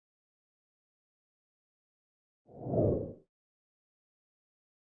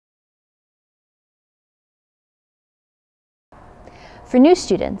For new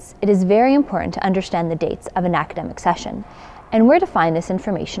students, it is very important to understand the dates of an academic session and where to find this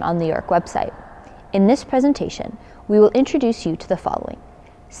information on the York website. In this presentation, we will introduce you to the following: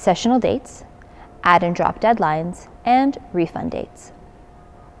 sessional dates, add and drop deadlines, and refund dates.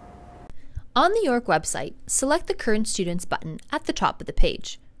 On the York website, select the Current Students button at the top of the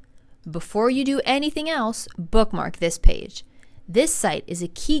page. Before you do anything else, bookmark this page. This site is a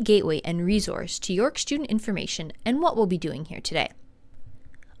key gateway and resource to York student information and what we'll be doing here today.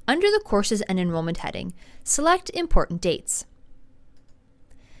 Under the Courses and Enrollment heading, select Important Dates.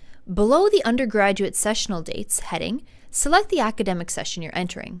 Below the Undergraduate Sessional Dates heading, select the academic session you're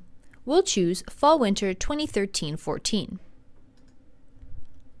entering. We'll choose Fall-Winter 2013-14.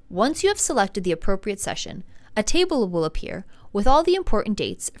 Once you have selected the appropriate session, a table will appear with all the important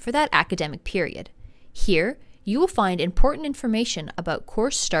dates for that academic period. Here, you will find important information about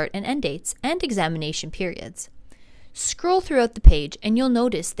course start and end dates and examination periods. Scroll throughout the page and you'll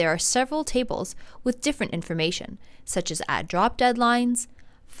notice there are several tables with different information, such as add-drop deadlines,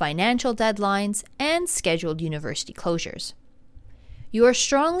 financial deadlines, and scheduled university closures. You are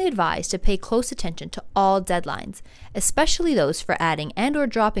strongly advised to pay close attention to all deadlines, especially those for adding and/or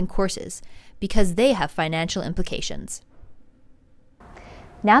dropping courses, because they have financial implications.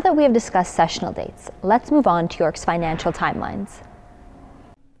 Now that we have discussed sessional dates, let's move on to York's financial timelines.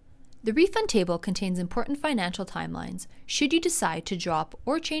 The refund table contains important financial timelines should you decide to drop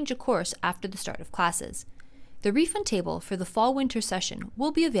or change a course after the start of classes. The refund table for the Fall-Winter session will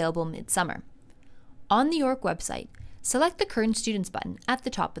be available mid-summer. On the York website, select the Current Students button at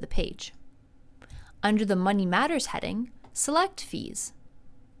the top of the page. Under the Money Matters heading, select Fees.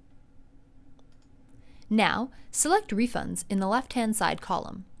 Now, select Refunds in the left-hand side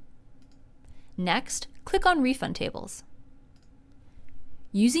column. Next, click on Refund Tables.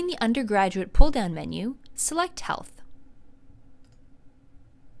 Using the Undergraduate pull-down menu, select Health.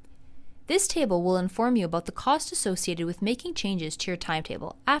 This table will inform you about the cost associated with making changes to your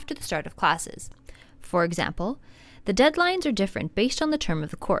timetable after the start of classes. For example, the deadlines are different based on the term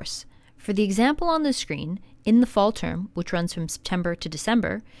of the course. For the example on the screen, in the fall term, which runs from September to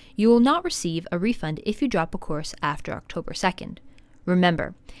December, you will not receive a refund if you drop a course after October 2nd.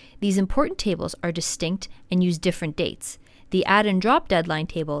 Remember, these important tables are distinct and use different dates. The add and drop deadline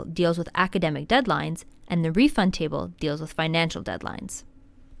table deals with academic deadlines, and the refund table deals with financial deadlines.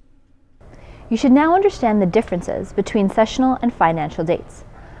 You should now understand the differences between sessional and financial dates.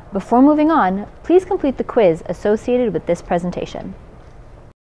 Before moving on, please complete the quiz associated with this presentation.